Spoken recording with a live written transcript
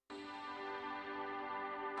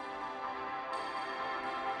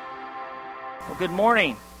Well, good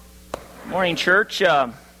morning. Good morning, church.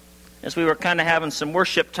 As we were kind of having some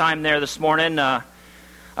worship time there this morning, a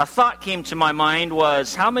thought came to my mind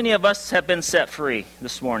was, how many of us have been set free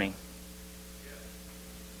this morning?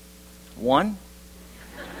 One?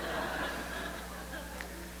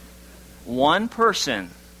 One person.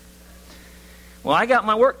 Well, I got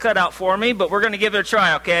my work cut out for me, but we're going to give it a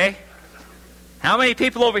try, okay? How many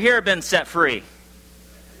people over here have been set free?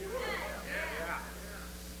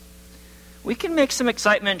 We can make some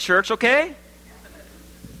excitement in church, okay?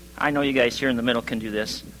 I know you guys here in the middle can do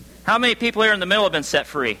this. How many people here in the middle have been set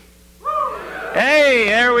free? Hey,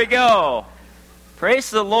 there we go. Praise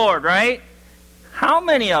the Lord, right? How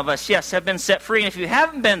many of us, yes, have been set free? And if you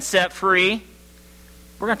haven't been set free,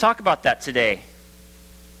 we're going to talk about that today.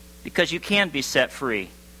 Because you can be set free.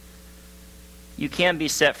 You can be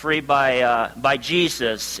set free by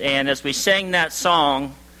Jesus. And as we sang that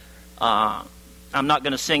song, I'm not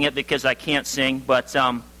going to sing it because I can't sing, but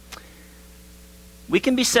we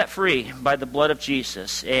can be set free by the blood of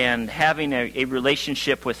Jesus and having a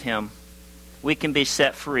relationship with Him. We can be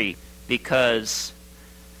set free because,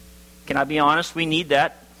 can I be honest, we need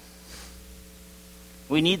that.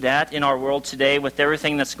 We need that in our world today with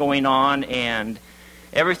everything that's going on and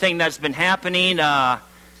everything that's been happening. God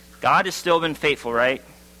has still been faithful, right?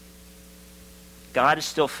 God is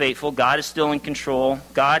still faithful. God is still in control.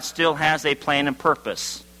 God still has a plan and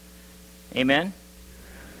purpose. Amen?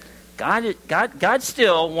 God's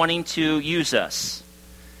still wanting to use us.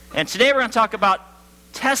 And today we're going to talk about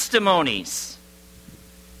testimonies.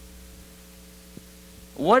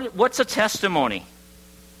 What's a testimony?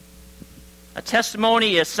 A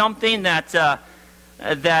testimony is something that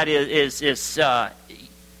is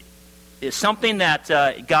something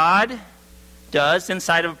that God does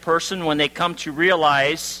inside of a person when they come to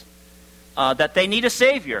realize that they need a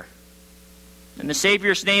Savior. And the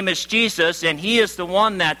Savior's name is Jesus, and He is the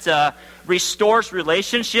one that restores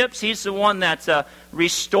relationships. He's the one that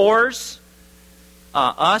restores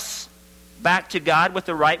us back to God with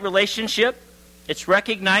the right relationship. It's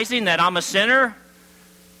recognizing that I'm a sinner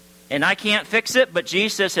and I can't fix it, but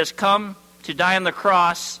Jesus has come to die on the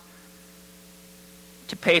cross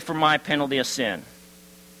to pay for my penalty of sin.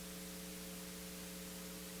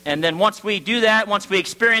 And then once we do that, once we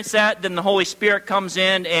experience that, then the Holy Spirit comes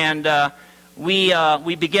in and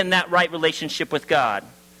we begin that right relationship with God.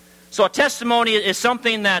 So a testimony is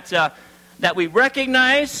something that we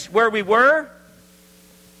recognize where we were.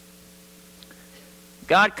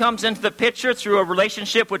 God comes into the picture through a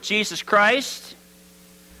relationship with Jesus Christ.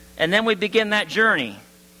 And then we begin that journey.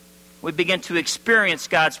 We begin to experience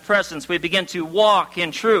God's presence. We begin to walk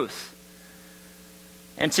in truth.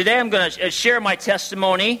 And today I'm going to share my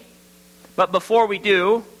testimony. But before we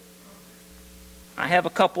do, I have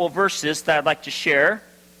a couple of verses that I'd like to share.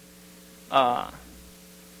 1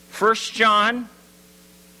 John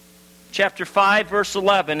chapter 5, verse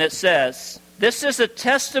 11, it says, "This is a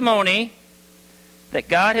testimony that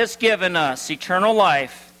God has given us eternal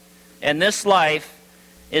life, and this life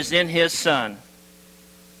is in His Son."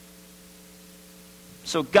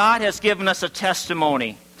 So God has given us a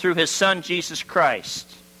testimony through His Son, Jesus Christ.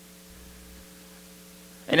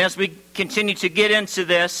 And as we continue to get into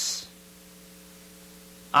this,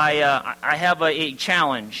 I have a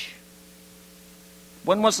challenge.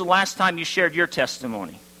 When was the last time you shared your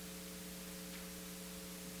testimony?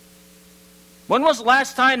 When was the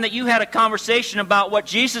last time that you had a conversation about what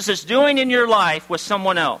Jesus is doing in your life with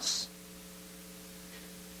someone else?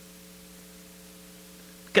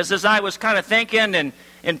 Because as I was kind of thinking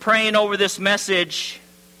and praying over this message,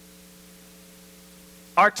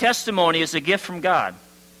 our testimony is a gift from God.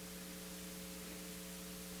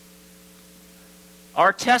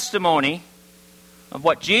 Our testimony of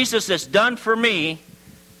what Jesus has done for me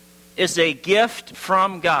is a gift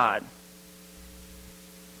from God.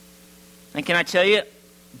 And can I tell you,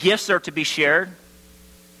 gifts are to be shared.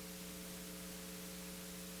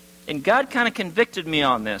 And God kind of convicted me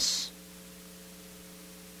on this.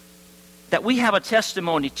 That we have a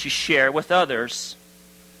testimony to share with others.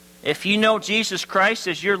 If you know Jesus Christ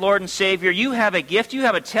as your Lord and Savior, you have a gift, you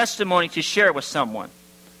have a testimony to share with someone.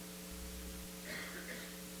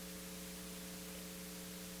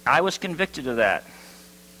 I was convicted of that.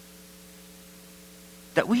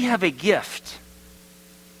 That we have a gift.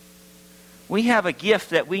 We have a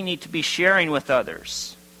gift that we need to be sharing with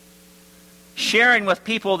others. Sharing with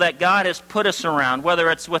people that God has put us around,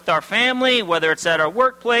 whether it's with our family, whether it's at our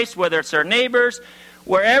workplace, whether it's our neighbors,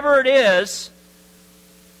 wherever it is,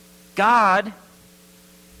 God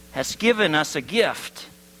has given us a gift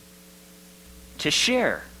to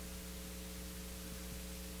share.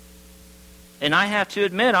 And I have to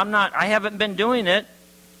admit, I haven't been doing it.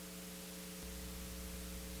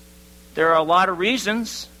 There are a lot of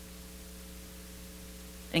reasons.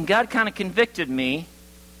 And God kind of convicted me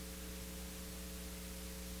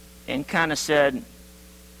and kind of said,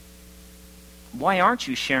 why aren't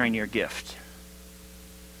you sharing your gift?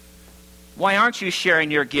 Why aren't you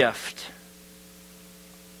sharing your gift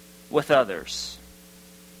with others?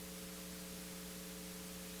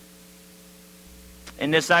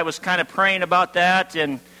 And as I was kind of praying about that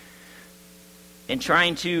and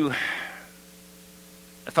trying to,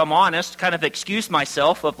 if I'm honest, kind of excuse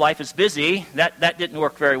myself of life is busy, that didn't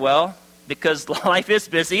work very well because life is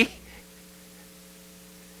busy.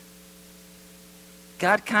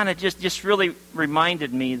 God kind of just really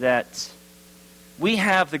reminded me that we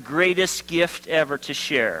have the greatest gift ever to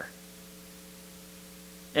share.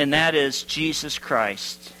 And that is Jesus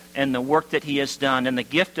Christ and the work that He has done and the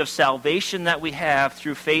gift of salvation that we have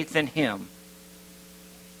through faith in Him.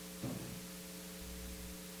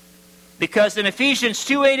 Because in Ephesians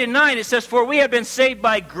 2:8 and 9 it says, "For we have been saved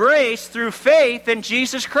by grace through faith in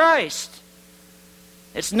Jesus Christ."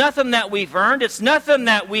 It's nothing that we've earned. It's nothing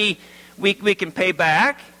that we can pay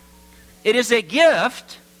back. It is a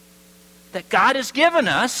gift that God has given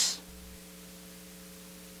us.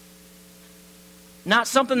 Not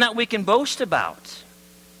something that we can boast about.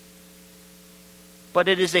 But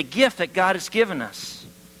it is a gift that God has given us.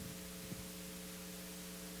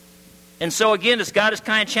 And so again, as God has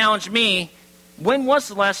kind of challenged me, when was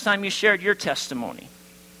the last time you shared your testimony?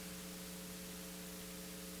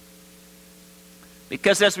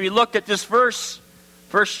 Because as we looked at this verse,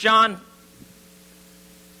 1 John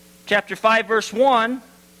chapter 5, verse 1,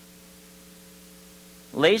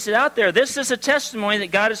 lays it out there. This is a testimony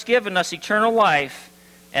that God has given us, eternal life,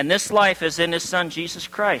 and this life is in His Son, Jesus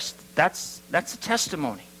Christ. That's a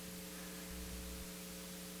testimony.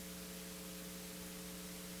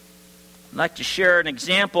 I'd like to share an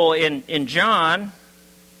example in John.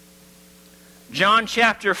 John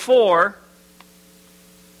chapter 4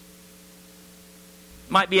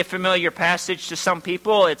 might be a familiar passage to some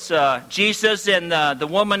people. It's Jesus and the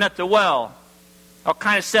woman at the well. I'll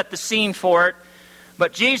kind of set the scene for it.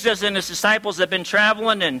 But Jesus and His disciples have been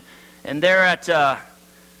traveling, and they're at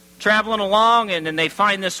traveling along, and then they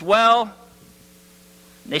find this well.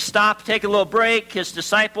 They stop, take a little break. His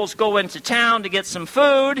disciples go into town to get some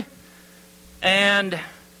food, and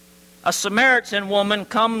a Samaritan woman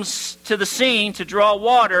comes to the scene to draw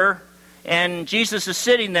water, and Jesus is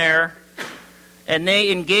sitting there, and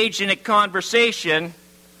they engage in a conversation,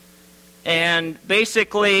 and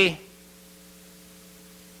basically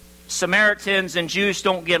Samaritans and Jews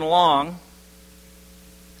don't get along.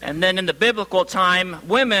 And then in the biblical time,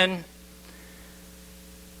 women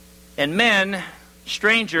and men,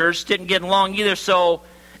 strangers, didn't get along either. So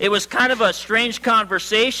it was kind of a strange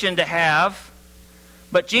conversation to have.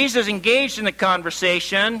 But Jesus engaged in the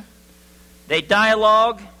conversation. They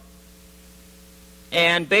dialogue.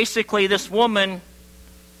 And basically this woman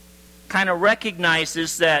kind of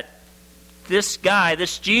recognizes that this guy,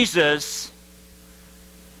 this Jesus,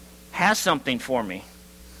 has something for me.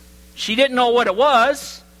 She didn't know what it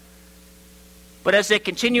was. But as they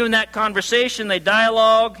continue in that conversation, they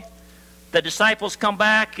dialogue. The disciples come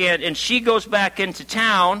back, and she goes back into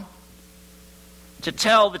town to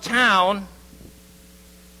tell the town,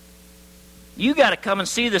 you got to come and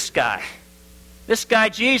see this guy. This guy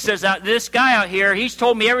Jesus, this guy out here, he's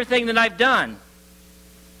told me everything that I've done.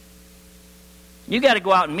 You got to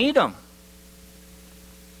go out and meet him.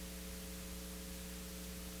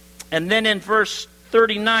 And then in verse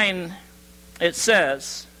 39, it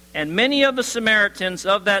says, "And many of the Samaritans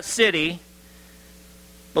of that city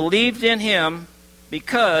believed in Him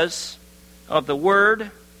because of the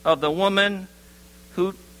word of the woman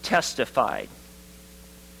who testified."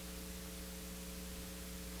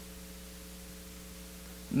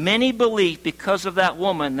 Many believed because of that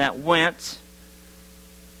woman that went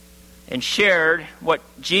and shared what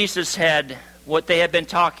Jesus had, what they had been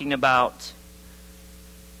talking about.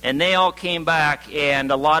 And they all came back, and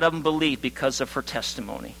a lot of them believed because of her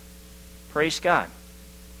testimony. Praise God.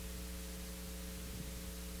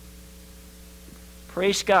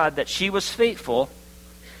 Praise God that she was faithful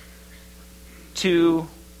to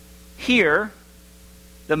hear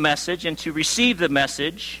the message and to receive the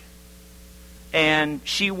message. And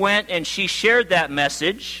she went and she shared that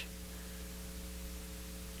message.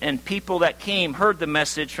 And people that came heard the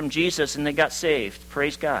message from Jesus and they got saved.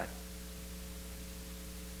 Praise God.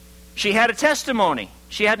 She had a testimony.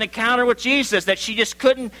 She had an encounter with Jesus that she just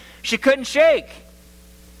couldn't shake.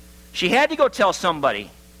 She had to go tell somebody.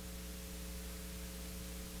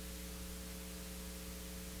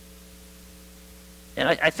 And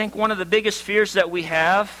I think one of the biggest fears that we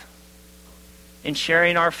have in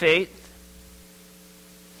sharing our faith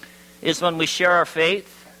is when we share our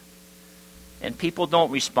faith and people don't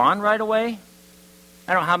respond right away.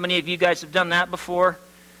 I don't know how many of you guys have done that before.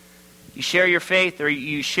 You share your faith or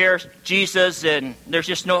you share Jesus and there's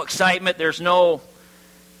just no excitement. There's no,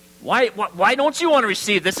 why don't you want to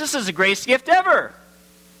receive this? This is the greatest gift ever.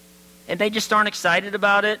 And they just aren't excited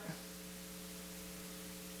about it.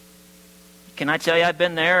 Can I tell you, I've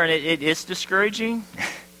been there, and it is discouraging.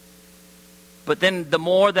 But then the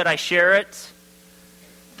more that I share it,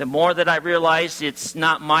 the more that I realize it's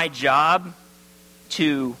not my job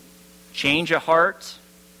to change a heart.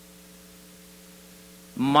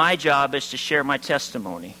 My job is to share my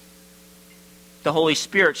testimony. The Holy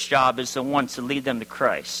Spirit's job is the one to lead them to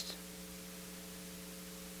Christ.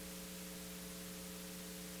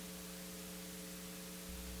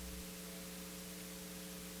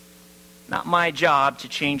 Not my job to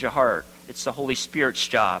change a heart. It's the Holy Spirit's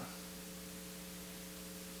job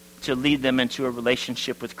to lead them into a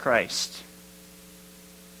relationship with Christ.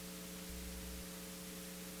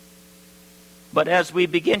 But as we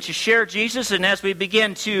begin to share Jesus and as we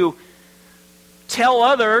begin to tell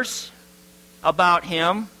others about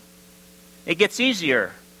Him, it gets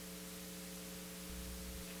easier.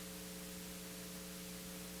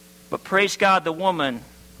 But praise God, the woman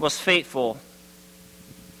was faithful.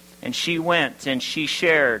 And she went and she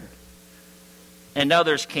shared. And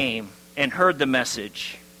others came and heard the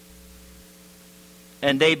message.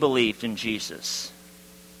 And they believed in Jesus.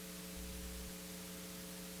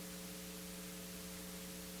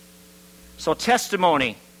 So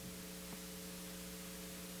testimony.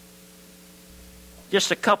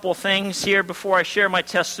 Just a couple things here before I share my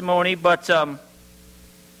testimony. But a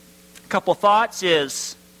couple thoughts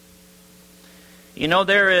is,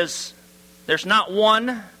 there's not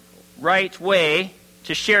one right way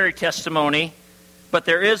to share your testimony, but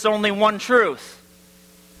there is only one truth.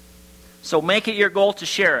 So make it your goal to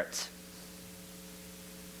share it.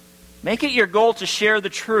 Make it your goal to share the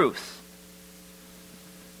truth.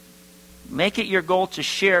 Make it your goal to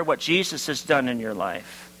share what Jesus has done in your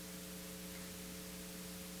life.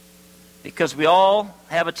 Because we all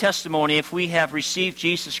have a testimony if we have received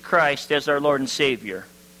Jesus Christ as our Lord and Savior.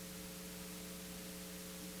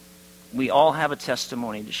 We all have a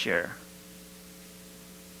testimony to share.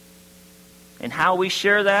 And how we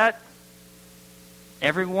share that,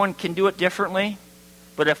 everyone can do it differently.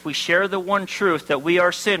 But if we share the one truth that we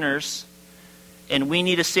are sinners and we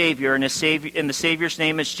need a Savior, and the Savior's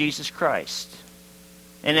name is Jesus Christ.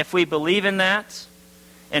 And if we believe in that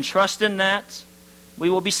and trust in that, we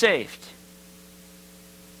will be saved.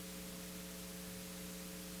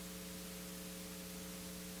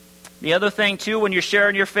 The other thing, too, when you're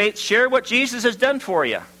sharing your faith, share what Jesus has done for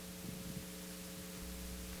you.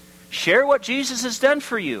 Share what Jesus has done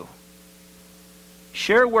for you.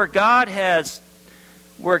 Share where God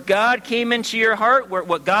came into your heart,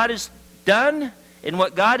 what God has done, and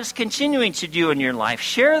what God is continuing to do in your life.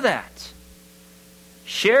 Share that.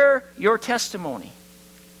 Share your testimony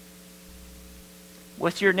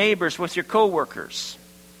with your neighbors, with your coworkers.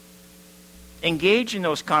 Engage in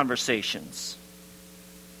those conversations.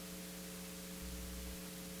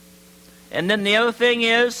 And then the other thing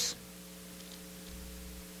is,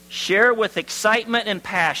 share with excitement and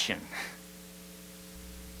passion.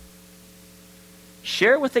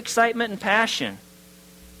 Share with excitement and passion.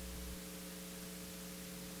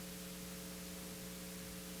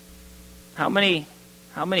 How many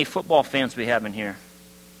football fans we have in here?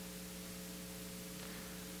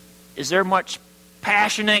 Is there much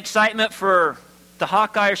passion and excitement for the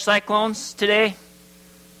Hawkeye or Cyclones today?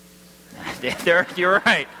 You're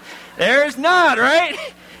right. There's not, right?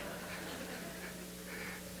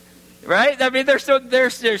 Right? I mean, there's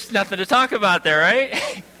nothing to talk about there,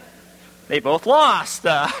 right? They both lost.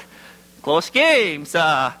 Close games.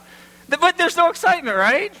 But there's no excitement,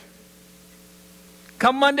 right?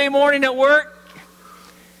 Come Monday morning at work,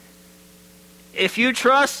 if you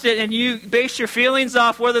trust it and you base your feelings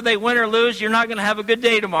off whether they win or lose, you're not going to have a good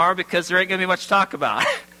day tomorrow because there ain't going to be much to talk about.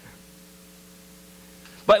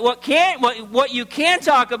 But what you can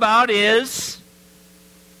talk about is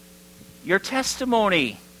your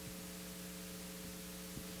testimony.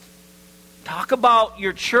 Talk about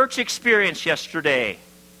your church experience yesterday.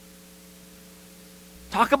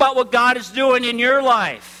 Talk about what God is doing in your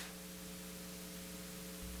life.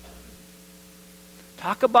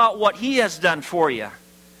 Talk about what He has done for you.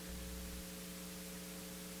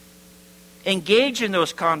 Engage in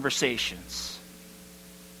those conversations.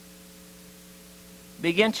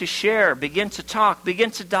 Begin to share, begin to talk, begin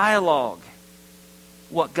to dialogue.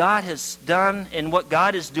 what God has done and what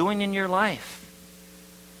God is doing in your life.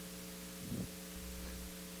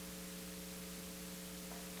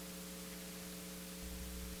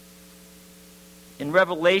 In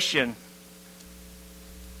Revelation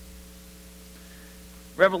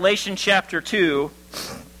chapter 2,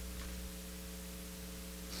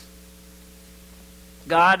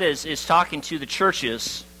 God is talking to the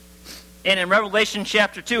churches. And in Revelation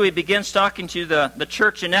chapter 2, he begins talking to the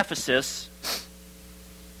church in Ephesus.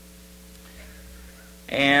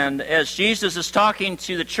 And as Jesus is talking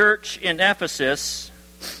to the church in Ephesus,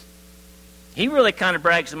 he really kind of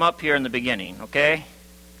brags them up here in the beginning, okay?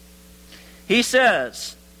 He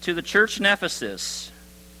says to the church in Ephesus,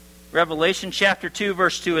 Revelation chapter 2,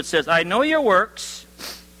 verse 2, it says, I know your works,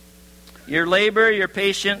 your labor, your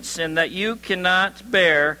patience, and that you cannot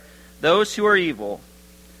bear those who are evil.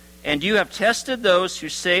 And you have tested those who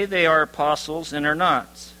say they are apostles and are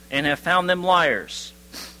not, and have found them liars.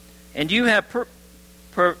 And you have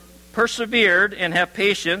persevered and have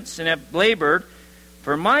patience and have labored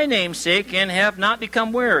for my name's sake and have not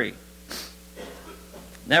become weary.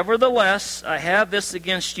 Nevertheless, I have this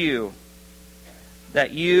against you,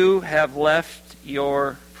 that you have left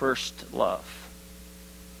your first love.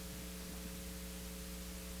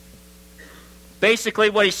 Basically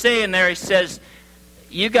what he's saying there, he says,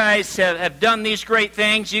 you guys have done these great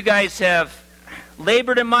things. You guys have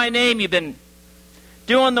labored in my name. You've been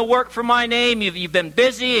doing the work for my name. You've been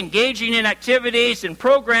busy engaging in activities and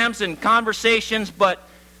programs and conversations, but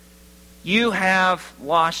you have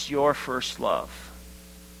lost your first love.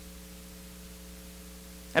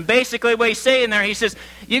 And basically what he's saying there, he says,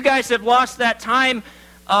 you guys have lost that time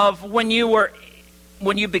of when you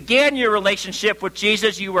began your relationship with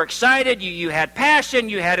Jesus. You were excited, you had passion,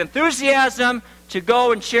 you had enthusiasm to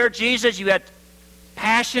go and share Jesus. You had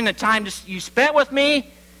passion and time you spent with me.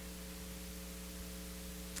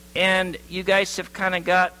 And you guys have kind of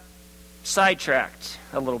got sidetracked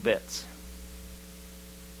a little bit.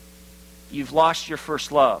 You've lost your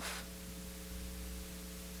first love.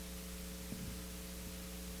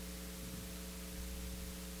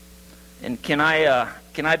 And can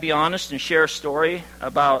I be honest and share a story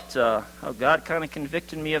about how God kind of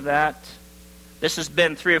convicted me of that? This has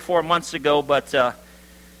been 3 or 4 months ago, but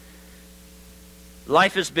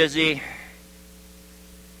life is busy.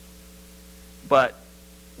 But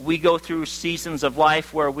we go through seasons of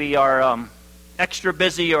life where we are extra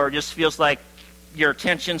busy, or just feels like your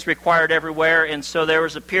attention's required everywhere. And so there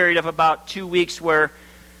was a period of about 2 weeks where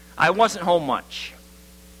I wasn't home much.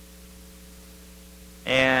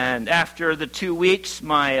 And after the 2 weeks,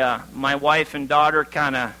 my wife and daughter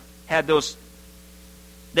kind of had those,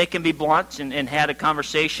 they can be blunt, and had a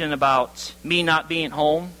conversation about me not being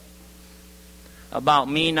home, about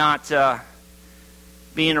me not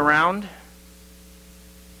being around.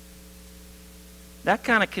 That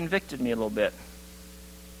kind of convicted me a little bit.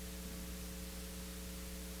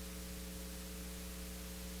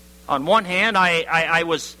 On one hand, I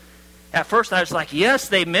was... At first, I was like, yes,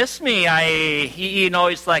 they miss me.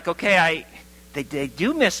 It's like, okay, they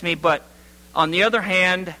do miss me. But on the other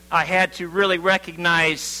hand, I had to really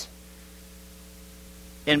recognize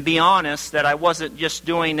and be honest that I wasn't just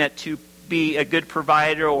doing it to be a good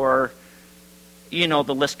provider, or, the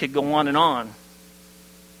list could go on and on.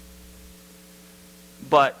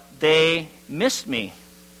 But they missed me.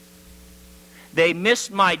 They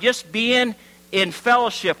missed my just being in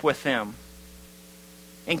fellowship with them.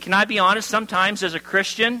 And can I be honest, sometimes as a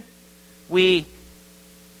Christian, we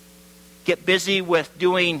get busy with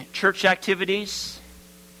doing church activities,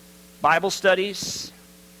 Bible studies,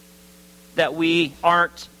 that we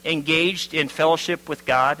aren't engaged in fellowship with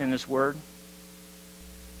God and His Word.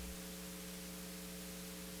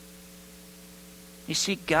 You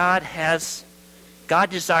see, God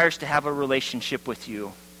desires to have a relationship with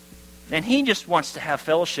you. And He just wants to have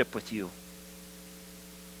fellowship with you.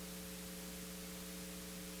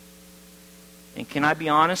 And can I be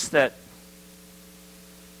honest that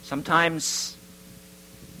sometimes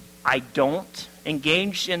I don't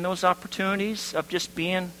engage in those opportunities of just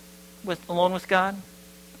being alone with God?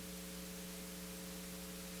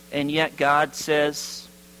 And yet God says,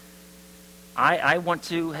 I want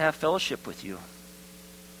to have fellowship with you.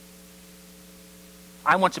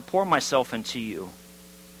 I want to pour myself into you.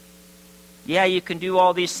 Yeah, you can do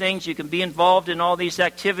all these things. You can be involved in all these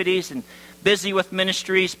activities and busy with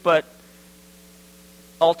ministries, but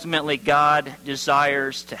ultimately, God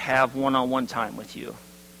desires to have one-on-one time with you.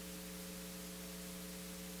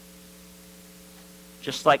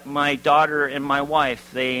 Just like my daughter and my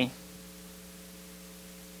wife, they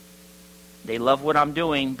love what I'm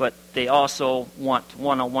doing, but they also want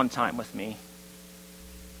one-on-one time with me.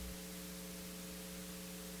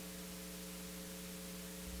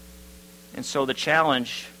 And so the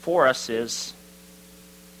challenge for us is,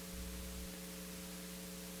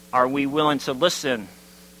 are we willing to listen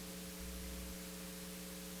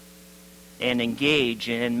and engage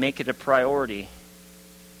and make it a priority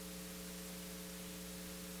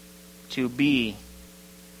to be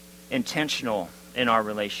intentional in our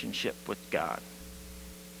relationship with God?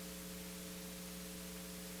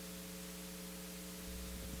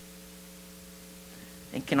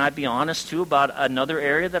 And can I be honest too about another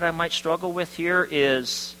area that I might struggle with here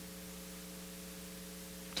is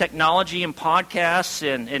technology and podcasts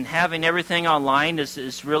and having everything online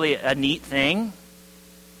is really a neat thing.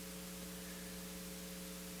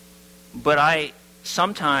 But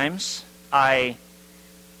sometimes I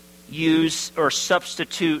use or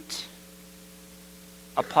substitute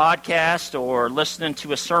a podcast or listening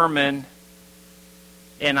to a sermon,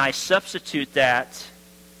 and I substitute that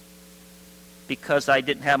because I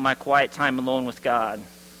didn't have my quiet time alone with God.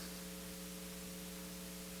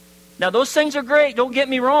 Now, those things are great. Don't get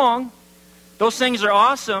me wrong. Those things are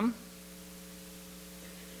awesome.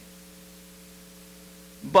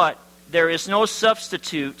 But there is no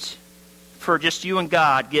substitute for just you and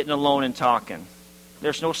God getting alone and talking.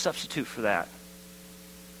 There's no substitute for that.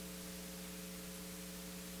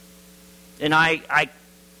 And I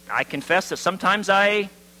confess that sometimes I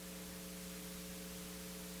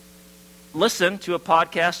listen to a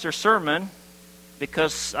podcast or sermon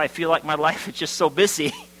because I feel like my life is just so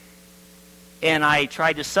busy. And I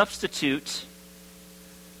try to substitute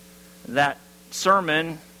that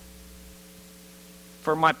sermon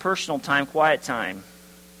for my personal time, quiet time.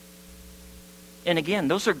 And again,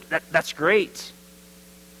 that's great.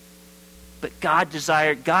 But God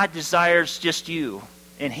desires just you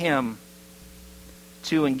and Him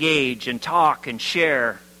to engage and talk and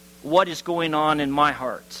share what is going on in my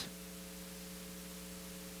heart.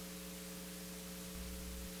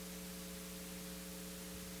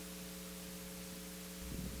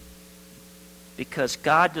 Because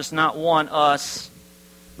God does not want us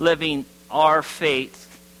living our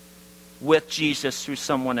faith with Jesus through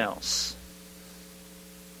someone else.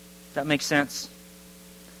 Does that make sense?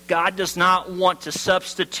 God does not want to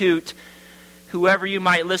substitute whoever you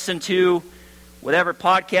might listen to, whatever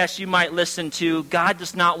podcast you might listen to. God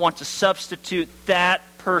does not want to substitute that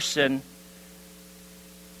person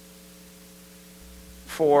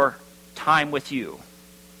for time with you.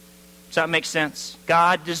 Does that make sense?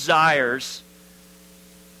 God desires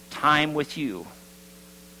time with you.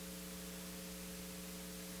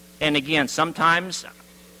 And again, sometimes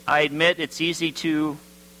I admit it's easy to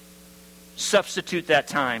substitute that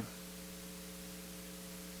time.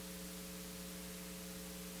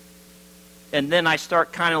 And then I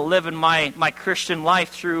start kind of living my Christian life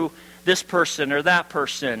through this person or that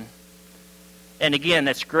person. And again,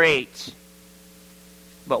 that's great.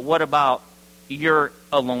 But what about your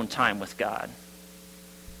alone time with God?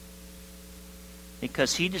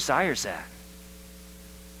 Because He desires that.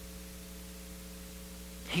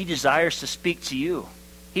 He desires to speak to you.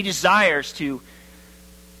 He desires to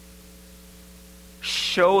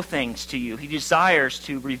show things to you. He desires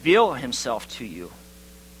to reveal Himself to you.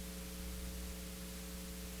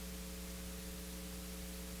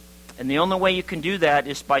 And the only way you can do that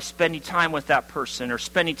is by spending time with that person or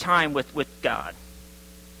spending time with God.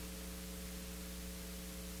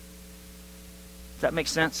 Does that make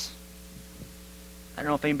sense? I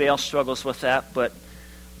don't know if anybody else struggles with that, but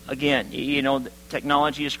again,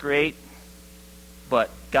 technology is great, but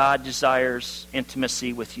God desires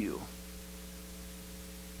intimacy with you,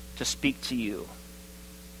 to speak to you.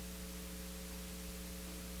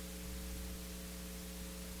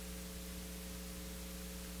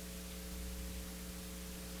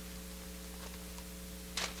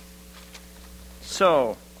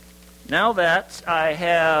 So, now that I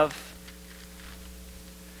have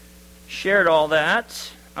shared all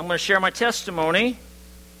that, I'm going to share my testimony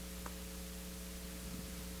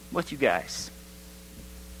with you guys.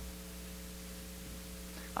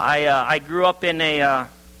 I grew up in a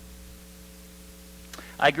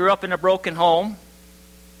broken home.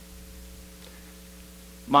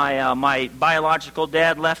 My biological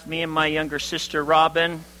dad left me and my younger sister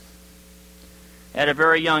Robin at a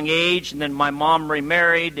very young age, and then my mom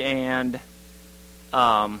remarried, and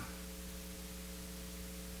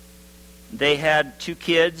they had 2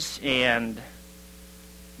 kids, and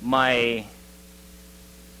my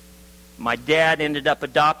dad ended up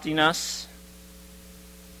adopting us.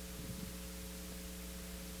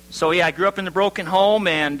 So I grew up in the broken home,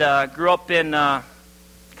 and grew up in, kind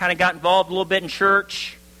of got involved a little bit in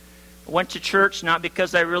church. I went to church not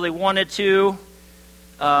because I really wanted to.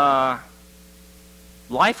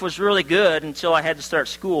 Life was really good until I had to start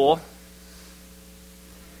school.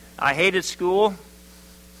 I hated school.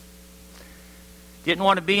 Didn't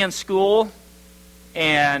want to be in school.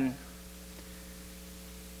 And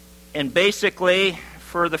basically,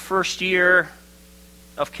 for the first year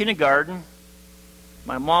of kindergarten,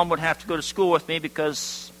 my mom would have to go to school with me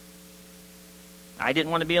because I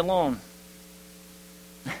didn't want to be alone.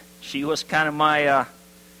 She was kind of my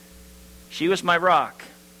rock.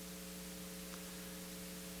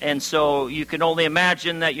 And so you can only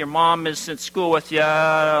imagine that your mom is at school with you,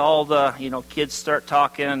 all the, kids start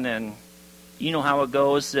talking, and you know how it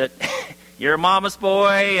goes, that you're a mama's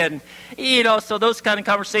boy, and, so those kind of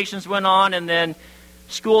conversations went on, and then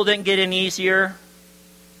school didn't get any easier.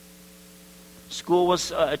 School was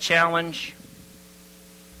a challenge.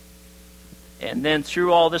 And then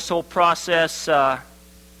through all this whole process,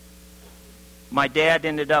 my dad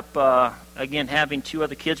ended up, again, having 2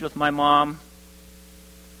 other kids with my mom.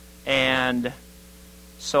 And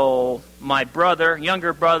so my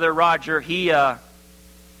younger brother, Roger, him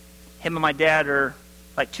and my dad are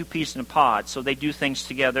like 2 peas in a pod, so they do things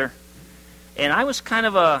together. And I was kind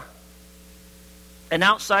of an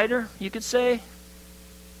outsider, you could say.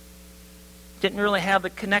 Didn't really have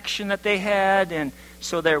the connection that they had, and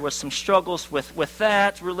so there was some struggles with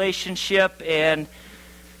that relationship. And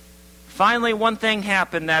finally, one thing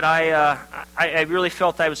happened that I really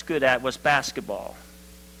felt I was good at was basketball.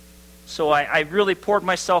 So I really poured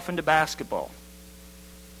myself into basketball.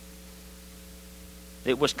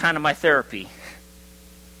 It was kind of my therapy.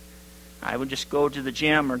 I would just go to the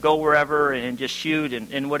gym or go wherever and just shoot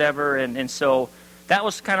and whatever. And so that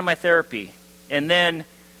was kind of my therapy. And then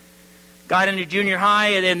got into junior high,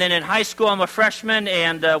 and then in high school I'm a freshman,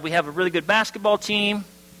 and we have a really good basketball team.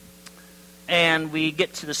 And we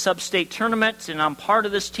get to the sub-state tournament, and I'm part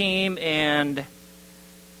of this team, and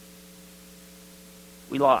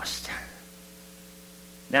we lost.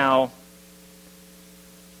 Now,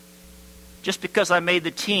 just because I made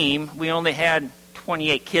the team, we only had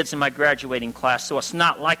 28 kids in my graduating class, so it's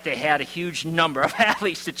not like they had a huge number of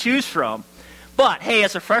athletes to choose from. But, hey,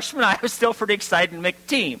 as a freshman, I was still pretty excited to make the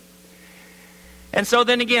team. And so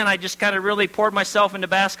then again, I just kind of really poured myself into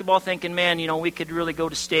basketball, thinking, man, we could really go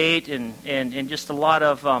to state, and just a lot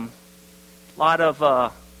of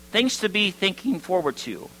things to be thinking forward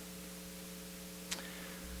to.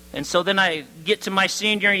 And so then I get to my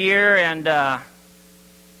senior year, and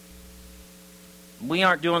we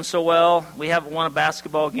aren't doing so well. We haven't won a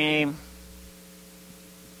basketball game.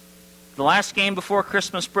 The last game before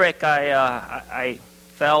Christmas break, I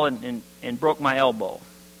fell and broke my elbow.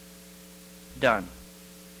 Done.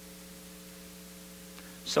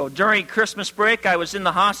 So during Christmas break, I was in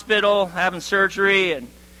the hospital having surgery, and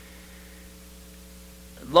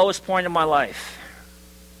lowest point in my life.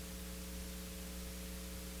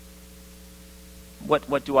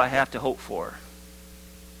 What do I have to hope for?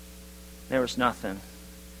 There was nothing.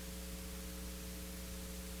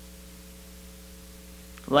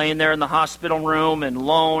 Laying there in the hospital room and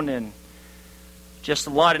alone, and just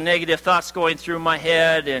a lot of negative thoughts going through my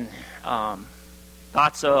head, and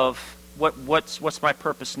thoughts of what's my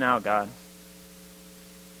purpose now, God?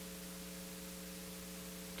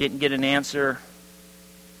 Didn't get an answer.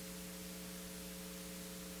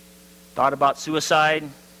 Thought about suicide.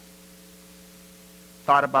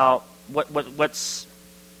 Thought about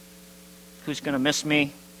who's going to miss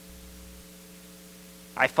me.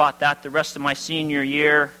 I fought that the rest of my senior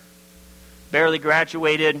year. Barely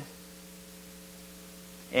graduated.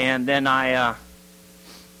 And then I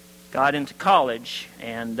got into college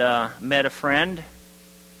and met a friend.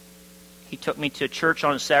 He took me to church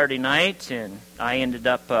on a Saturday night, and I ended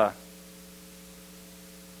up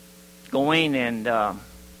going, and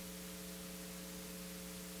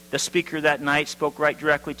the speaker that night spoke right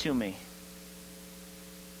directly to me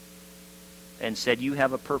and said, you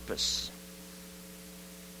have a purpose.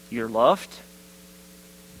 You're loved.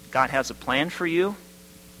 God has a plan for you.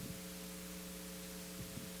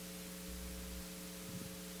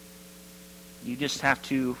 You just have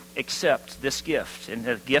to accept this gift, and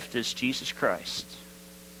the gift is Jesus Christ.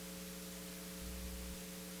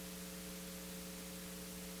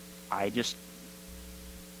 I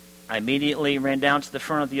immediately ran down to the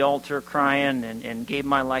front of the altar crying and gave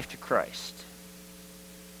my life to Christ.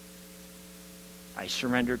 I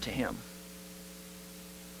surrendered to Him.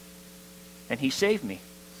 And He saved me.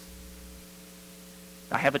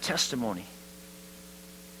 I have a testimony.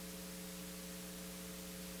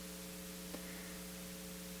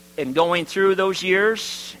 And going through those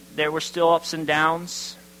years, there were still ups and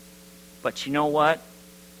downs. But you know what?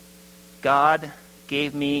 God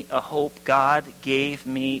gave me a hope. God gave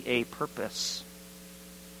me a purpose.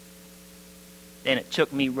 And it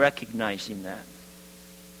took me recognizing that.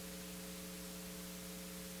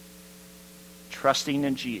 trusting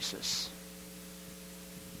in Jesus.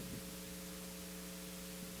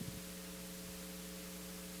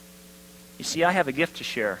 You see, I have a gift to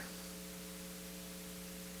share.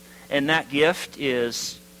 And that gift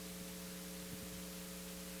is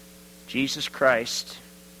Jesus Christ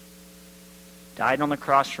died on the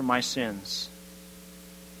cross for my sins.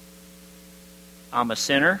 I'm a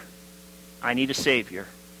sinner. I need a Savior.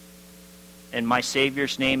 And my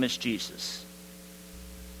Savior's name is Jesus.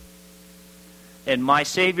 And my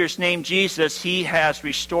Savior's name, Jesus, He has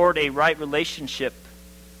restored a right relationship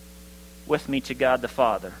with me to God the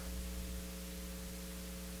Father.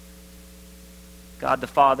 God the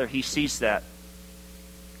Father, He sees that,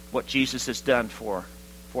 what Jesus has done for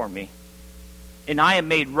me. And I am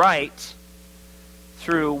made right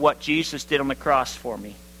through what Jesus did on the cross for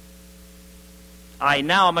me. I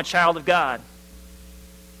now am a child of God.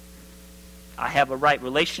 I have a right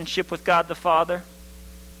relationship with God the Father.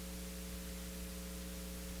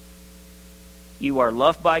 You are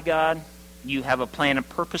loved by God. You have a plan and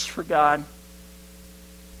purpose for God.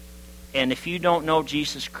 And if you don't know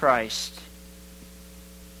Jesus Christ,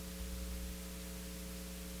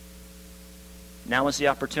 now is the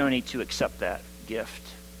opportunity to accept that gift.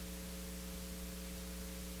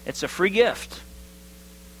 It's a free gift.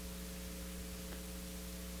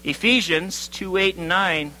 Ephesians 2:8 and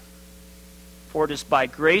 9, for it is by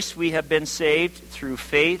grace we have been saved through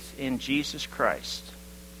faith in Jesus Christ.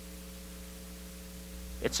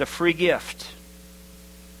 It's a free gift.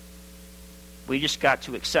 We just got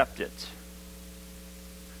to accept it.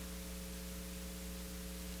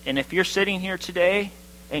 And if you're sitting here today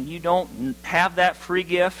and you don't have that free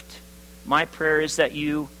gift, my prayer is that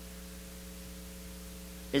you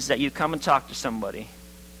come and talk to somebody.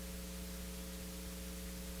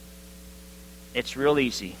 It's real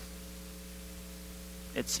easy.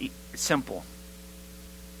 It's simple.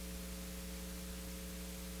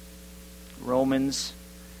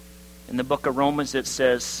 In the book of Romans, it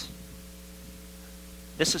says,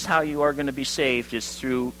 this is how you are going to be saved, is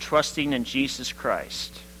through trusting in Jesus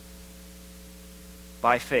Christ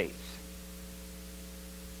by faith.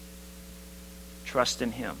 Trust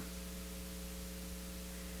in Him.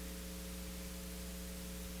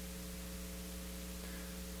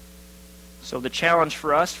 So the challenge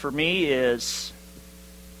for us, for me, is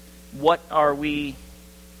what are we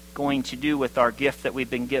going to do with our gift that we've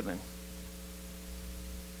been given?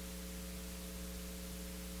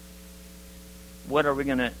 What are we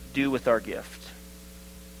going to do with our gift?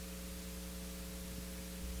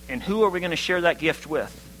 And who are we going to share that gift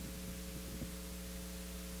with?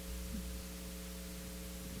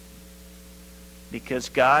 Because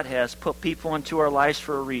God has put people into our lives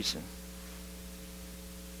for a reason.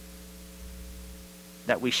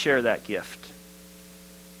 That we share that gift.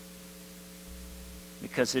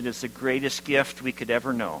 Because it is the greatest gift we could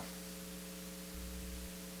ever know.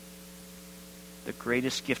 The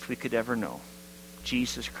greatest gift we could ever know.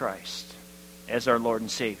 Jesus Christ as our Lord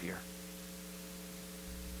and Savior.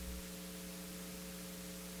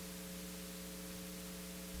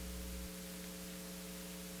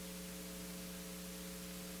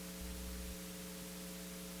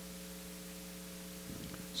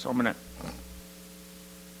 So I'm going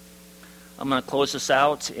to close this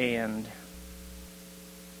out and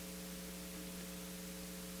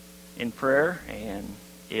in prayer, and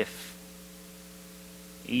if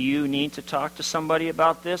you need to talk to somebody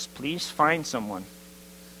about this, please find someone.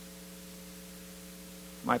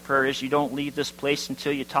 My prayer is you don't leave this place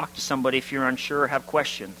until you talk to somebody if you're unsure or have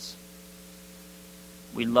questions.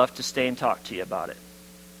 We'd love to stay and talk to you about it.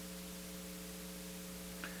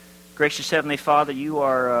 Gracious Heavenly Father, you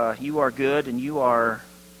are good, and you are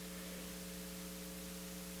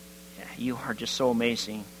just so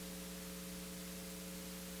amazing.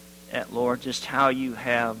 At Lord, just how you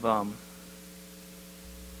have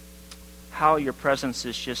how your presence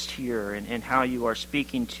is just here, and how you are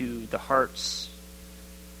speaking to the hearts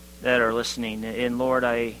that are listening. And Lord,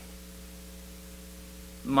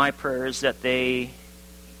 my prayer is that they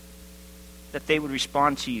would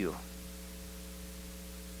respond to you.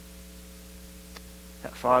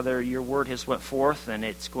 That, Father, your word has went forth, and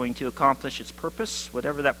it's going to accomplish its purpose.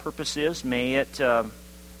 Whatever that purpose is, may it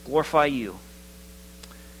glorify you.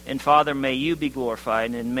 And Father, may you be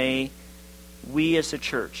glorified, and may we as a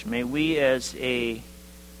church, may we as a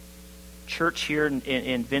church here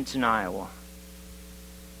in Vinton, Iowa,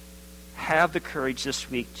 have the courage this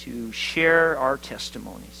week to share our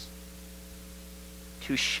testimonies,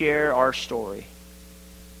 to share our story,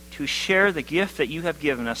 to share the gift that you have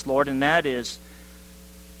given us, Lord, and that is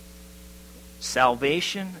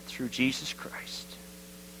salvation through Jesus Christ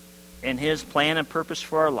and His plan and purpose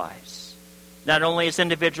for our lives. not only as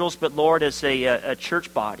individuals, but, Lord, as a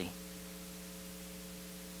church body.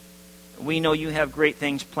 We know you have great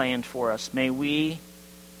things planned for us. May we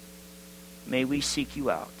seek you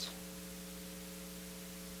out.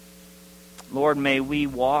 Lord, may we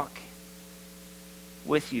walk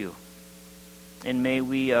with you. And may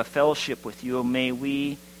we fellowship with you. May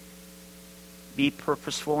we be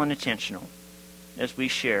purposeful and intentional as we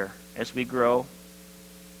share, as we grow,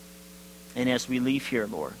 and as we leave here,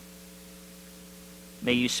 Lord.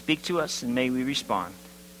 May you speak to us and may we respond.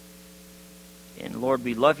 And Lord,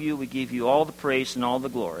 we love you. We give you all the praise and all the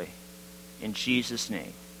glory. In Jesus'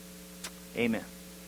 name, amen.